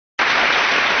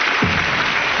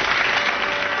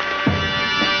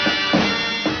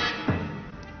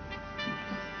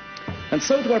And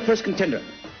so to our first contender.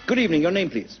 Good evening. Your name,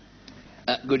 please.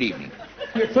 Good evening.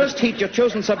 Your first heat, your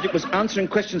chosen subject was answering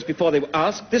questions before they were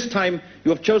asked. This time, you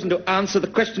have chosen to answer the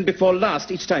question before last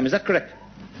each time. Is that correct?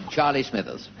 Charlie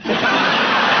Smithers.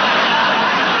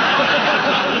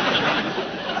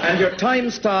 And your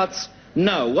time starts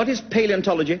now. What is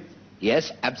paleontology?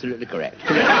 Yes, absolutely correct.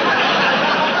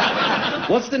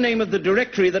 What's the name of the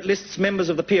directory that lists members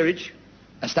of the peerage?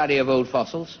 A study of old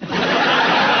fossils.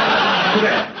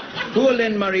 Correct. Who are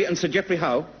Len Murray and Sir Geoffrey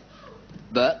Howe?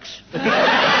 Burks.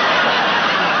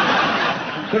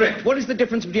 Correct. What is the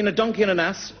difference between a donkey and an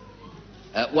ass?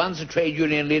 One's a trade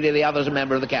union leader, the other's a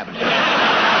member of the cabinet.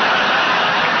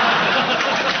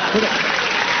 Correct.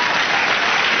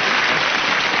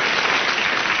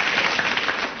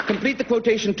 Complete the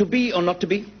quotation, to be or not to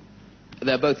be?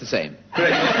 They're both the same.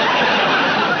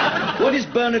 Correct. What is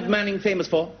Bernard Manning famous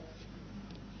for?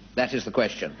 That is the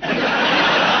question.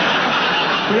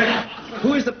 Correct.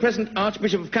 Who is the present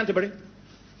Archbishop of Canterbury?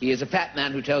 He is a fat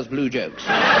man who tells blue jokes.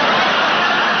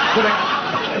 Correct.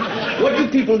 What do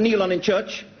people kneel on in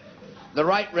church? The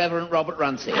Right Reverend Robert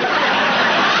Runcie.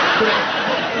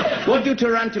 Correct. What do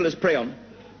tarantulas prey on?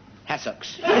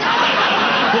 Hassocks.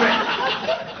 Correct.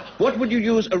 What would you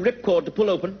use a ripcord to pull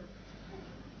open?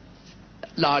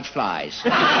 Large flies.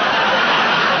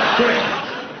 Correct.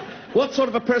 What sort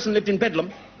of a person lived in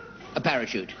Bedlam? A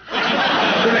parachute.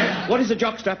 Correct. What is a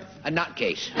jockstrap? A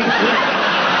nutcase.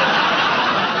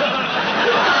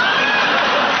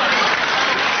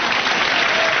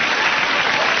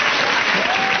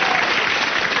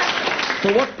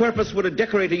 For what purpose would a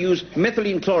decorator use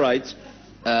methylene chlorides?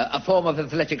 A form of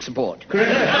athletic support.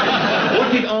 Correct.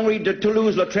 What did Henri de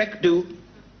Toulouse-Lautrec do?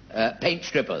 Paint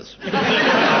strippers.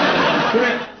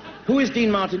 Correct. Who is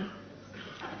Dean Martin?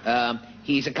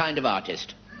 He's a kind of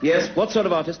artist. Yes. What sort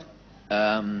of artist?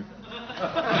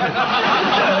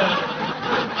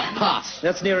 Pass.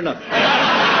 That's near enough.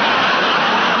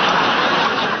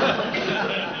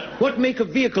 What make of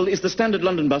vehicle is the standard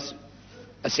London bus?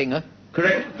 A singer.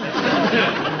 Correct.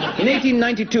 In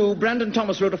 1892, Brandon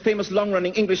Thomas wrote a famous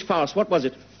long-running English farce. What was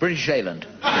it? British Leyland.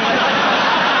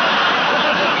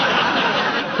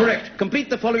 Correct. Complete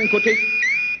the following quotation.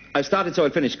 I started, so I'll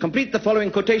finish. Complete the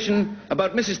following quotation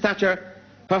about Mrs. Thatcher.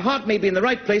 Her heart may be in the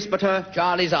right place, but her...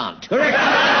 Charlie's aunt. Correct.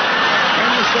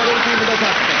 And you scored 18 with those